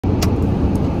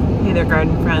Hey there,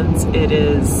 garden friends. It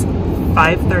is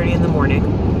 5:30 in the morning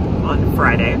on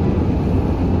Friday.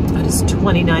 It is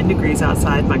 29 degrees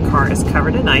outside. My car is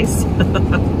covered in ice.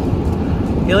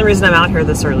 The only reason I'm out here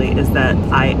this early is that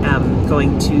I am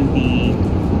going to the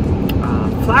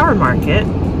flower market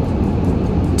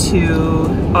to...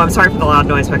 Oh, I'm sorry for the loud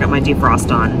noise, but I got my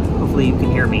defrost on. Hopefully you can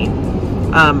hear me.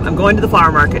 I'm going to the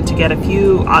flower market to get a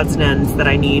few odds and ends that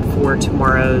I need for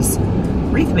tomorrow's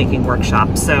wreath making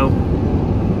workshop. So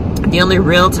the only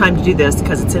real time to do this,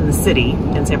 because it's in the city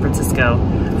in San Francisco,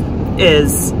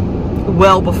 is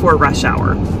well before rush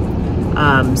hour.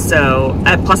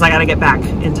 Plus I gotta get back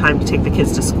in time to take the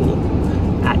kids to school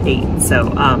at 8.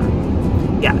 So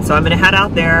yeah, so I'm gonna head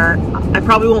out there. I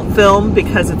probably won't film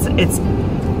because it's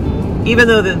even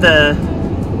though the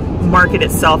market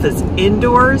itself is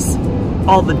indoors,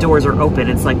 all the doors are open.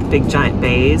 It's like big giant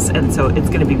bays, and so it's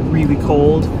gonna be really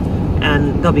cold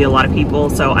and there'll be a lot of people,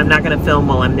 so I'm not gonna film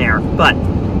while I'm there, but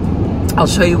I'll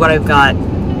show you what I've got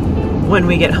when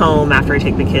we get home after I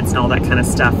take the kids and all that kind of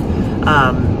stuff.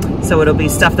 So it'll be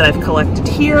stuff that I've collected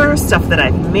here, stuff that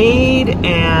I've made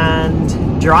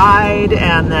and dried,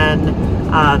 and then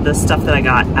the stuff that I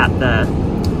got at the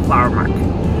flower market.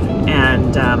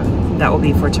 And that will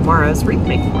be for tomorrow's wreath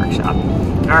making workshop.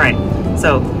 All right,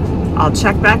 so I'll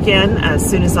check back in as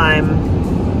soon as I'm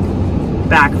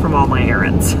back from all my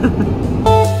errands.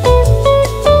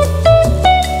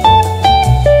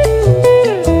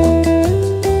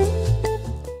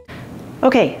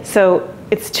 Okay, so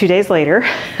it's 2 days later.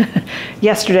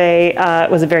 Yesterday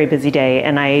was a very busy day,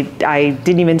 and I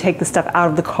didn't even take the stuff out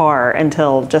of the car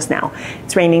until just now.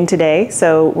 It's raining today,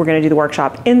 so we're gonna do the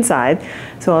workshop inside.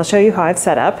 So I'll show you how I've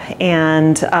set up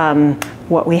and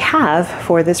what we have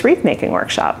for this wreath making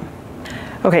workshop.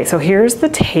 Okay, so here's the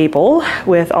table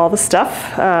with all the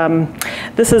stuff.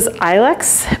 This is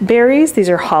ilex berries. These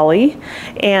are holly,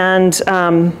 and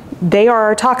they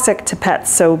are toxic to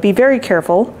pets, so be very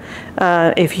careful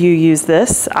if you use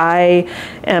this. I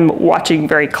am watching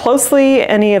very closely.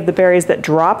 Any of the berries that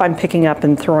drop, I'm picking up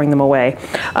and throwing them away.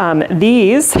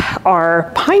 These are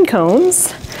pine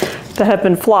cones that have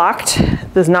been flocked.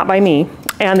 This is not by me,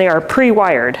 and they are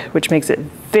pre-wired, which makes it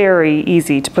very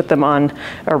easy to put them on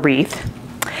a wreath.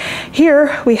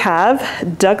 Here we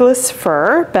have Douglas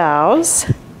fir boughs.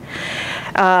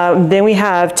 Then we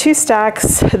have 2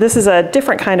 stacks. This is a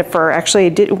different kind of fir. Actually,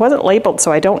 it wasn't labeled,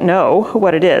 so I don't know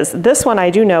what it is. This one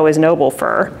I do know is noble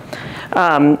fir.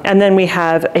 And then we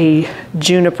have a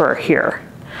juniper here.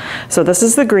 So this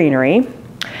is the greenery.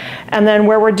 And then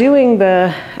where we're doing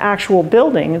the actual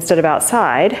building instead of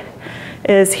outside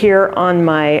is here on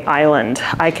my island.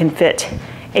 I can fit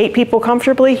 8 people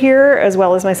comfortably here, as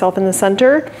well as myself in the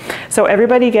center. So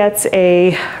everybody gets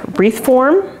a wreath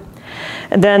form,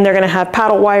 and then they're gonna have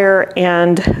paddle wire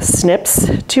and snips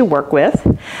to work with.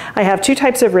 I have 2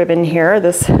 types of ribbon here,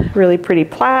 this really pretty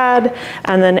plaid,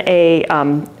 and then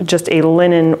just a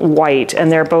linen white, and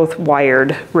they're both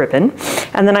wired ribbon.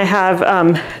 And then I have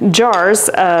jars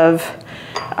of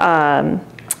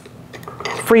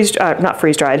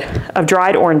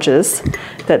dried oranges,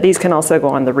 that these can also go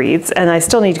on the wreaths. And I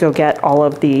still need to go get all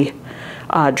of the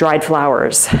dried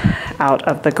flowers out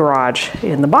of the garage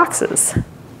in the boxes.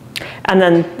 And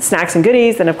then snacks and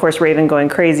goodies, and of course Raven going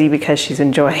crazy because she's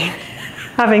enjoying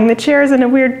having the chairs in a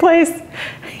weird place.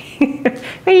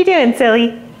 What are you doing,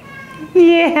 silly?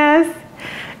 Yes.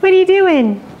 What are you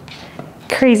doing?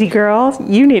 Crazy girl,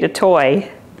 you need a toy.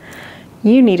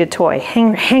 You need a toy.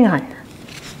 Hang on.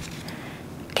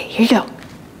 Okay, here you go.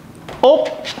 Oh,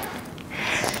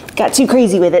 got too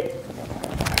crazy with it.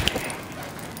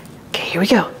 Okay, here we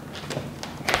go.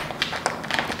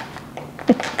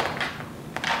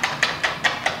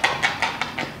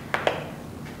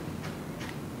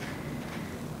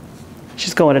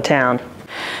 She's going to town.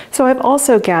 So I've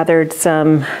also gathered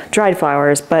some dried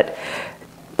flowers, but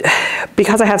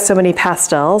because I have so many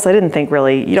pastels, I didn't think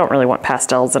you don't really want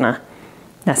pastels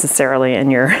necessarily in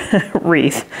your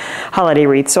wreath, holiday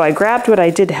wreath. So I grabbed what I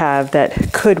did have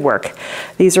that could work.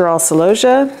 These are all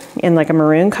celosia in like a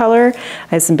maroon color. I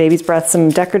have some baby's breath, some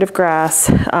decorative grass,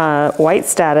 white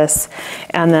statice,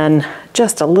 and then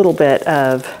just a little bit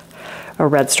of a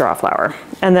red straw flower.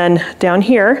 And then down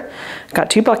here, got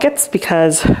 2 buckets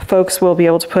because folks will be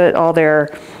able to put all their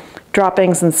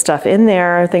droppings and stuff in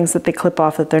there, things that they clip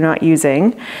off that they're not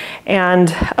using.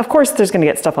 And of course there's gonna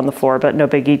get stuff on the floor, but no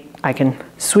biggie, I can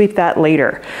sweep that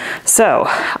later. So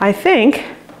I think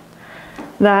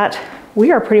that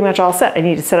we are pretty much all set. I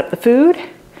need to set up the food,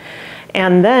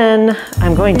 and then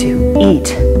I'm going to eat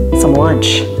some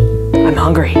lunch. I'm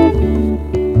hungry.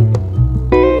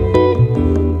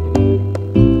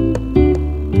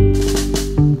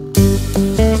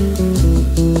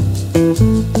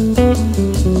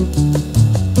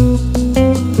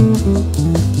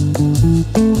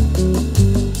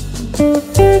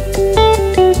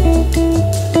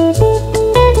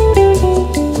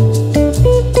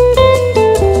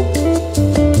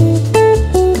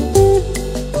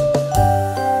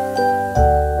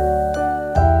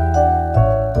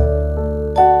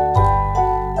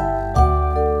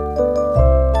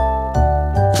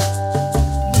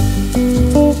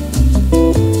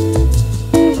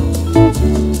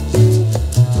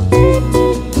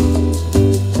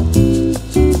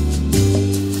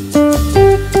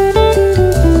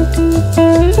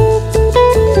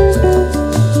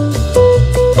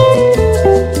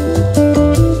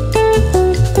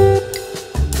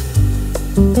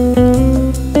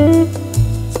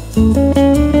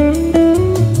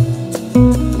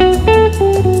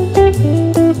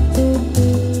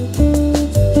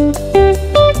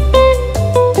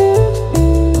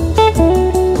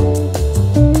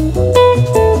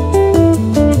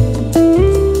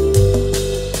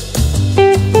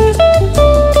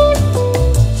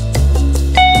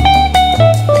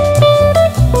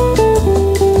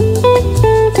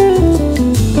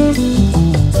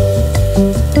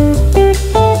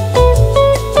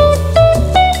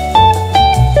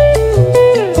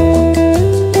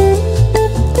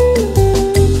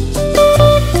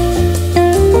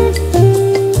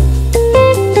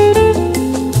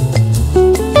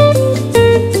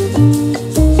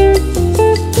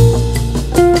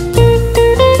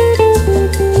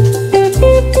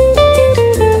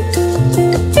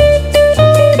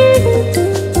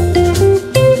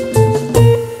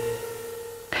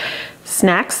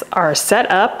 snacks are set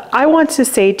up. I want to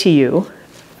say to you,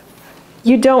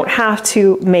 you don't have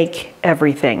to make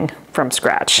everything from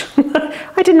scratch.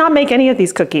 I did not make any of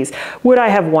these cookies. Would I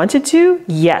have wanted to?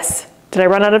 Yes. Did I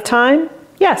run out of time?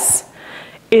 Yes.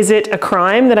 Is it a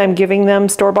crime that I'm giving them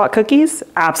store-bought cookies?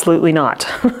 Absolutely not.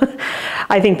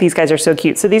 I think these guys are so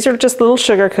cute. So these are just little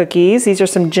sugar cookies. These are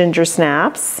some ginger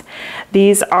snaps.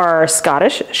 These are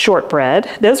Scottish shortbread.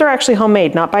 Those are actually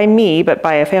homemade, not by me, but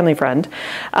by a family friend.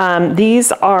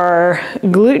 These are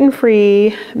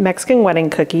gluten-free Mexican wedding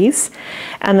cookies.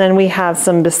 And then we have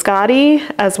some biscotti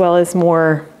as well as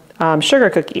more sugar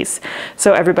cookies.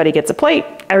 So everybody gets a plate,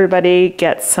 everybody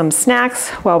gets some snacks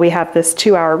while we have this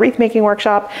 2-hour wreath making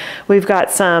workshop. We've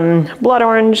got some blood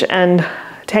orange and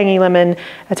tangy lemon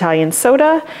Italian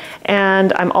soda,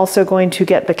 and I'm also going to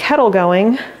get the kettle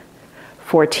going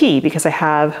for tea because I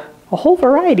have a whole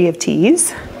variety of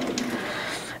teas.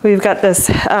 We've got this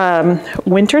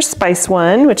winter spice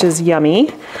one, which is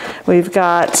yummy. We've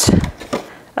got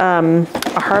a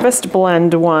harvest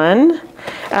blend one.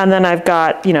 And then I've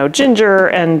got, you know, ginger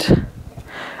and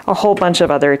a whole bunch of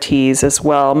other teas as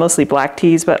well, mostly black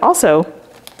teas, but also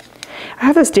I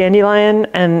have this dandelion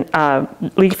and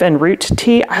leaf and root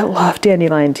tea. I love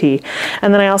dandelion tea.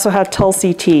 And then I also have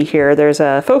Tulsi tea here. There's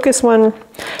a focus one,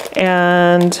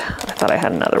 and I thought I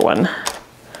had another one.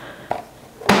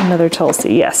 Another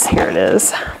Tulsi, yes, here it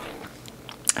is.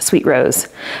 Sweet rose.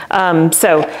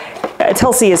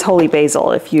 Tulsi is holy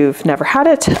basil if you've never had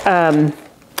it.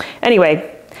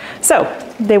 Anyway, so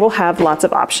they will have lots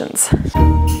of options.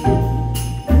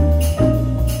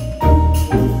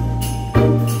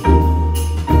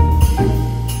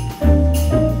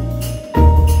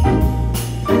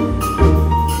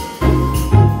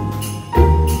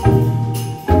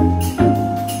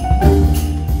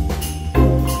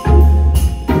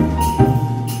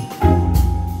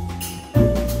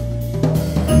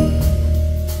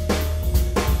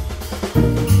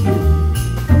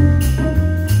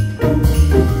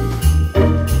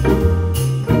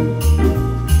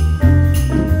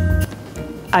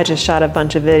 I just shot a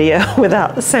bunch of video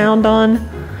without the sound on.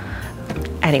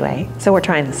 Anyway, so we're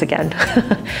trying this again.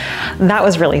 That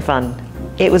was really fun.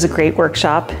 It was a great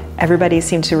workshop. Everybody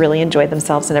seemed to really enjoy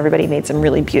themselves and everybody made some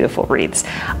really beautiful wreaths.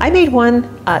 I made one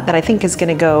that I think is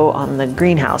gonna go on the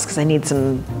greenhouse because I need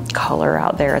some color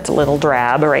out there. It's a little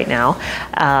drab right now.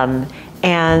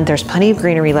 And there's plenty of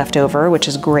greenery left over, which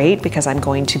is great because I'm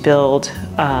going to build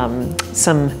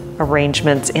some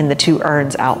arrangements in the 2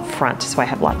 urns out front. So I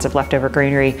have lots of leftover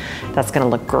greenery. That's gonna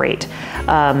look great.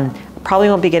 Probably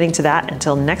won't be getting to that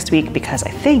until next week because I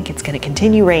think it's gonna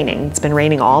continue raining. It's been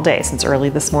raining all day since early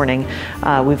this morning.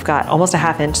 We've got almost a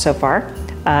 ½ inch so far.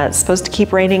 It's supposed to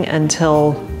keep raining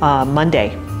until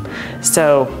Monday.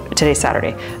 So today's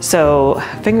Saturday. So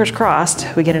fingers crossed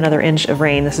we get another inch of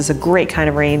rain. This is a great kind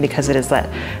of rain because it is that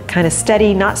kind of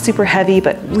steady, not super heavy,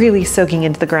 but really soaking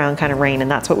into the ground kind of rain. And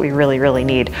that's what we really, really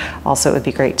need. Also, it would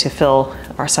be great to fill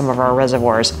some of our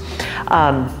reservoirs.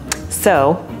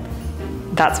 So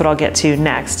that's what I'll get to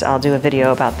next. I'll do a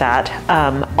video about that.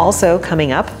 Also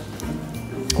coming up,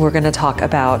 we're going to talk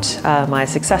about my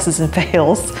successes and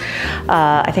fails.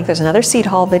 I think there's another seed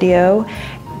haul video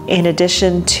in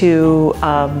addition to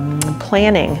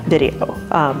planning video.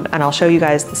 And I'll show you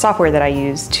guys the software that I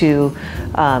use to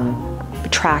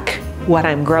track what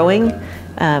I'm growing,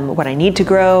 what I need to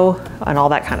grow, and all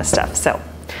that kind of stuff. So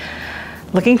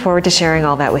looking forward to sharing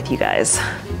all that with you guys.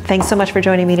 Thanks so much for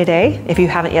joining me today. If you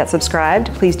haven't yet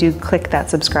subscribed, please do click that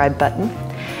subscribe button.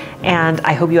 And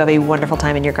I hope you have a wonderful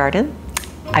time in your garden.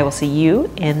 I will see you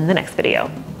in the next video.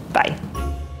 Bye.